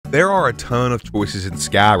There are a ton of choices in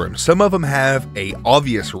Skyrim. Some of them have a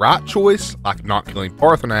obvious right choice, like not killing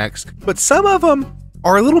Parthenax, but some of them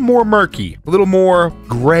are a little more murky, a little more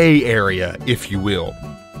gray area, if you will.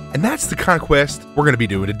 And that's the kind of quest we're going to be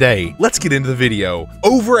doing today. Let's get into the video.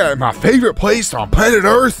 Over at my favorite place on planet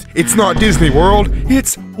Earth, it's not Disney World,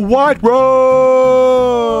 it's Whiterun!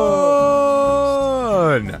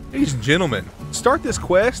 Ladies and gentlemen, start this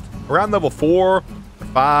quest around level 4, or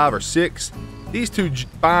 5, or 6. These two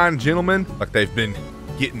fine gentlemen, like they've been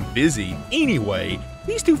getting busy anyway,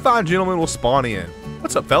 these two fine gentlemen will spawn in.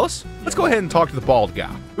 What's up, fellas? Let's go ahead and talk to the bald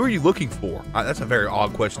guy. Who are you looking for? That's a very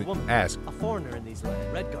odd question to ask. A foreigner in these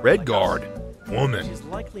lands. Redguard. Woman. She's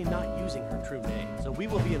likely not using her true name, so we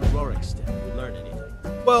will be in Rorikstead if we learn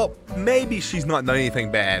anything. Well, maybe she's not done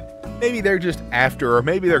anything bad. Maybe they're just after her.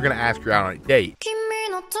 Maybe they're going to ask her out on a date.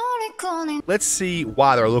 Let's see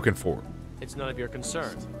why they're looking for her. It's none of your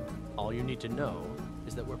concern. All you need to know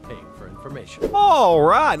is that we're paying for information. All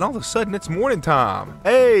right, and all of a sudden it's morning time.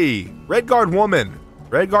 Hey, Redguard woman.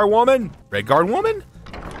 Redguard woman? Redguard woman?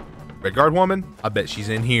 Redguard woman? I bet she's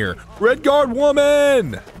in here. Redguard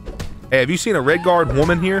woman! Hey, have you seen a Redguard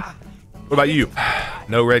woman here? What about you?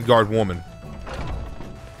 No Redguard woman.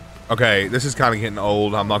 Okay, this is kind of getting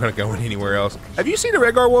old. I'm not going to go anywhere else. Have you seen a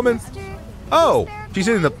Redguard woman? Oh, she's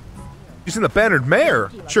in the Bannered Mare.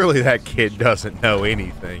 Surely that kid doesn't know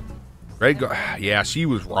anything. Redguard, yeah, she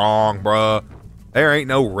was wrong, bruh. There ain't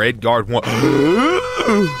no Redguard woman.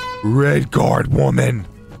 Redguard woman.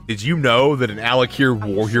 Did you know that an Alakir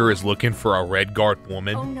warrior is looking for a Redguard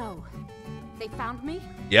woman? Oh no. They found me?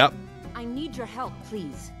 Yep. I need your help,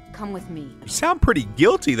 please. Come with me. You sound pretty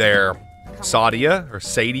guilty there, Saadia, or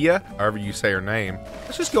Saadia, however you say her name.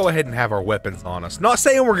 Let's just go ahead and have our weapons on us. Not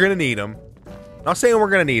saying we're gonna need them. Not saying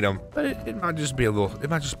we're gonna need them, but it might just be it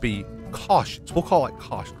might just be cautious. We'll call it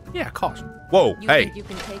caution. Yeah, caution. Whoa, hey. Think you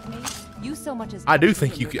can take me? You so much as I do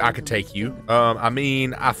think I could take you. I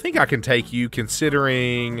mean, I think I can take you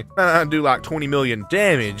considering I do like 20 million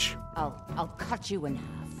damage. I'll cut you in half.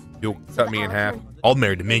 You'll cut me in half.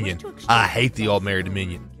 Aldmeri Dominion. I hate the Aldmeri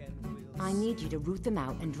Dominion. I need you to root them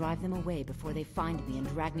out and drive them away before they find me and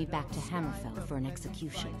drag me back to Hammerfell for an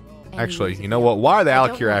execution. Actually, you know what? Why are the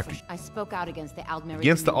Alakir after you? I spoke out against the Aldmeri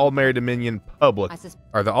Against the Aldmeri Dominion public.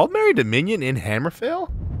 Are the Aldmeri Dominion in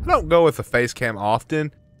Hammerfell? I don't go with the face cam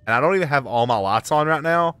often, and I don't even have all my lights on right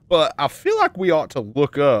now, but I feel like we ought to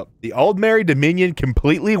look up. The Aldmeri Dominion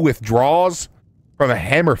completely withdraws from a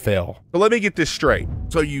Hammerfell. So let me get this straight.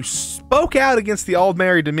 So you spoke out against the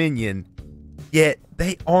Aldmeri Dominion, yet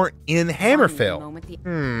they aren't in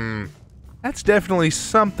Hammerfell. That's definitely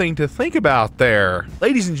something to think about there.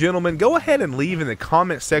 Ladies and gentlemen, go ahead and leave in the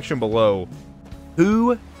comment section below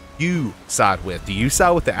who you side with. Do you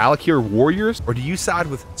side with the Alakir warriors, or do you side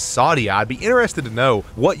with Saadia? I'd be interested to know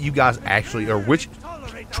what you guys actually, or which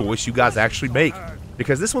choice you guys actually make,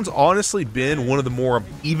 because this one's honestly been one of the more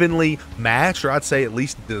evenly matched, or I'd say at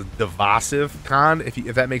least the divisive kind,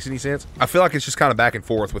 if that makes any sense. I feel like it's just kind of back and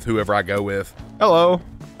forth with whoever I go with. Hello,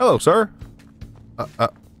 sir.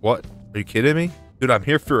 What? Are you kidding me? Dude, I'm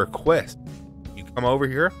here for a quest. You come over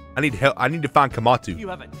here? I need help. I need to find Kematu. You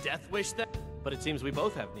have a death wish then? But it seems we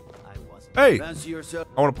both have need. I wasn't. Hey, I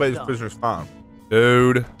want to play this prisoner's fine.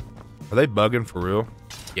 Dude, are they bugging for real?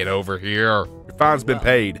 Get over here. Your fine's been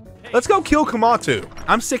paid. Let's go kill Kematu.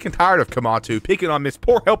 I'm sick and tired of Kematu picking on this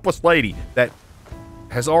poor helpless lady that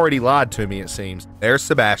has already lied to me, it seems. There's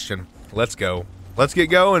Sebastian. Let's go. Let's get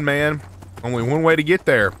going, man. Only one way to get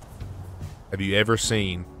there. Have you ever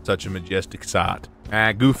seen such a majestic sight?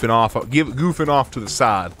 Goofing off to the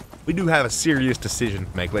side. We do have a serious decision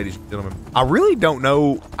to make, ladies and gentlemen. I really don't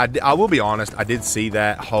know. I will be honest. I did see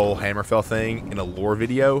that whole Hammerfell thing in a lore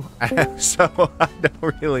video, so I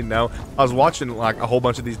don't really know. I was watching like a whole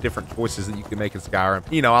bunch of these different choices that you can make in Skyrim.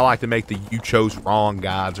 You know, I like to make the "you chose wrong"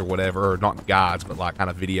 guides or whatever, or not guides, but like kind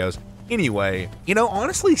of videos. Anyway, you know,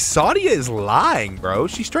 honestly, Saadia is lying, bro.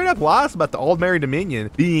 She straight up lies about the Aldmeri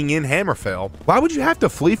Dominion being in Hammerfell. Why would you have to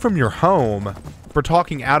flee from your home for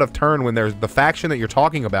talking out of turn when there's the faction that you're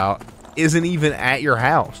talking about isn't even at your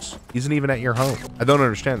house, isn't even at your home? I don't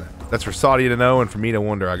understand that. That's for Saadia to know and for me to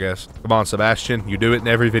wonder, I guess. Come on, Sebastian, you do it in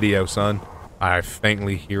every video, son. I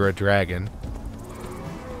faintly hear a dragon.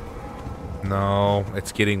 No,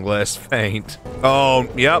 it's getting less faint. Oh,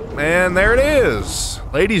 yep, and there it is.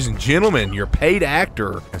 Ladies and gentlemen, your paid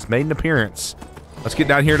actor has made an appearance. Let's get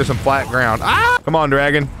down here to some flat ground. Ah! Come on,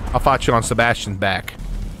 dragon. I'll fight you on Sebastian's back.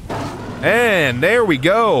 And there we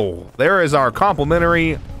go. There is our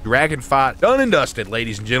complimentary dragon fight done and dusted,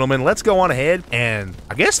 ladies and gentlemen. Let's go on ahead and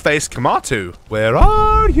I guess face Kematu. Where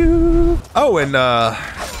are you? Oh, and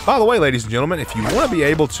by By the way, ladies and gentlemen, if you want to be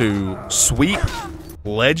able to sweep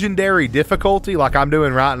legendary difficulty like I'm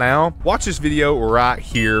doing right now, watch this video right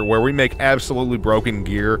here where we make absolutely broken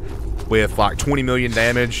gear with like 20 million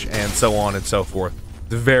damage and so on and so forth.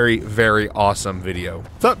 It's a very, very awesome video.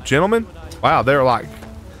 What's up, gentlemen? Wow, they're like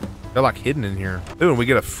hidden in here. Ooh, and we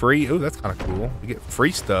get a free, ooh, that's kind of cool. We get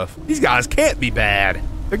free stuff. These guys can't be bad.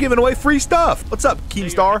 They're giving away free stuff. What's up,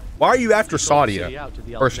 Keemstar? Why are you after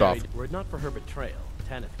Saadia? First off. Were it not for her betrayal,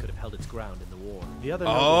 Tanith could have held its ground in the war. The other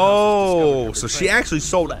oh, so she actually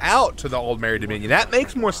sold out to the Old Mary Dominion. That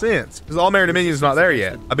makes more sense, because the Old Mary Dominion is not there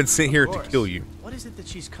yet. I've been sent here to kill you. What is it that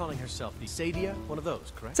she's calling herself? The Saadia? One of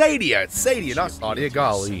those, correct? Saadia. It's Saadia, not Saadia.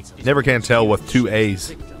 Golly. Never can tell with 2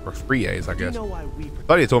 A's. Or 3 A's, I guess.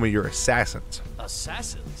 Saadia told me you're assassins.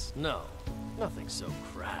 Assassins? No. Nothing so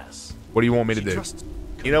crass. What do you want me to do?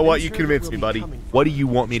 You know what? You convinced me, buddy. What do you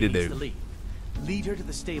want me to do? Lead her to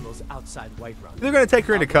the stables outside Whiterun. They're going to take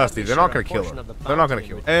her into custody. They're not going to kill her. They're not going to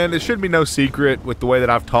kill her. And it should be no secret with the way that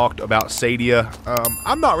I've talked about Saadia.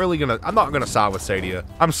 I'm not going to side with Saadia.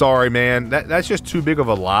 I'm sorry, man. That's just too big of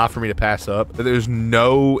a lie for me to pass up. There's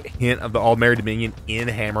no hint of the Old Mary Dominion in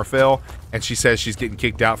Hammerfell, and she says she's getting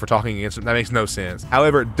kicked out for talking against them. That makes no sense.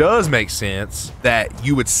 However, it does make sense that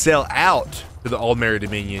you would sell out to the Old Mary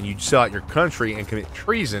Dominion. You'd sell out your country and commit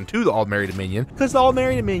treason to the Old Mary Dominion, because the Old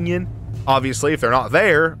Mary Dominion, obviously, if they're not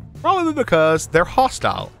there, probably because they're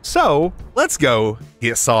hostile. So let's go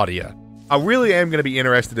get Saadia. I really am going to be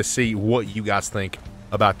interested to see what you guys think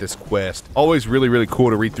about this quest. Always really, really cool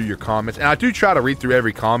to read through your comments. And I do try to read through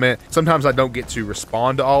every comment. Sometimes I don't get to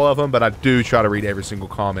respond to all of them, but I do try to read every single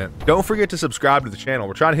comment. Don't forget to subscribe to the channel.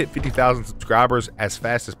 We're trying to hit 50,000 subscribers as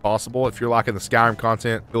fast as possible. If you're liking the Skyrim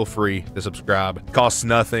content, feel free to subscribe. It costs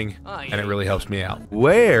nothing, and it really helps me out.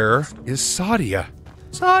 Where is Saadia?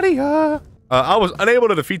 Saadia! I was unable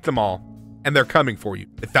to defeat them all, and they're coming for you.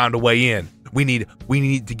 They found a way in. We need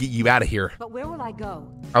to get you out of here. But where will I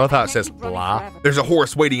go? I love how it says blah. There's a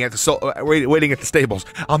horse waiting at the stables.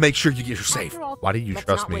 I'll make sure you get her safe. Why do you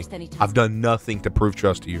trust me? I've done nothing to prove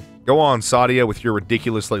trust to you. Go on, Saadia, with your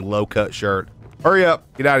ridiculously low-cut shirt. Hurry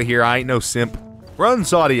up. Get out of here. I ain't no simp. Run,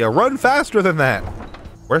 Saadia. Run faster than that.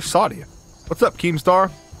 Where's Saadia? What's up,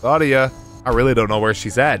 Keemstar? Saadia. I really don't know where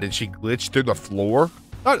she's at. Did she glitch through the floor?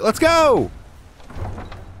 All right, let's go.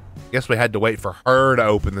 Guess we had to wait for her to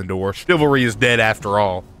open the door. Chivalry is dead after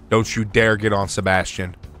all. Don't you dare get on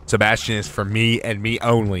Sebastian. Sebastian is for me and me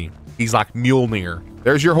only. He's like Mjolnir.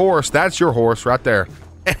 There's your horse. That's your horse right there.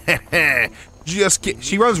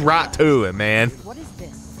 She runs right to him, man. What is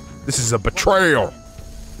this? This is a betrayal.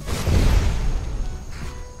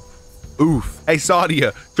 Oof. Hey,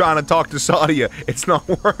 Saadia. Trying to talk to Saadia. It's not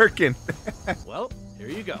working. Well, here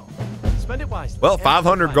you go. Spend it wisely. Well,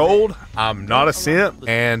 500 gold. I'm not a simp,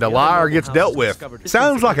 and a liar gets dealt with.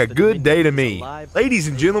 Sounds like a good day to me. Ladies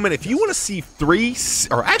and gentlemen, if you want to see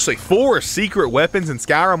 4 secret weapons in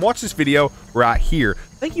Skyrim, watch this video right here.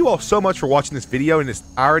 Thank you all so much for watching this video in its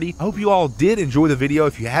entirety. I hope you all did enjoy the video.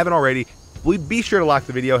 If you haven't already, please be sure to like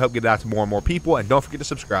the video, help get it out to more and more people, and don't forget to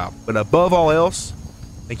subscribe. But above all else,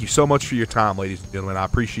 thank you so much for your time, ladies and gentlemen. I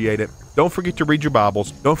appreciate it. Don't forget to read your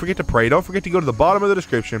Bibles. Don't forget to pray. Don't forget to go to the bottom of the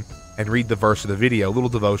description and read the verse of the video, a little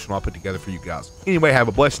devotional I put together for you guys. Anyway, have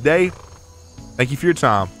a blessed day. Thank you for your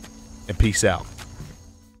time, and peace out.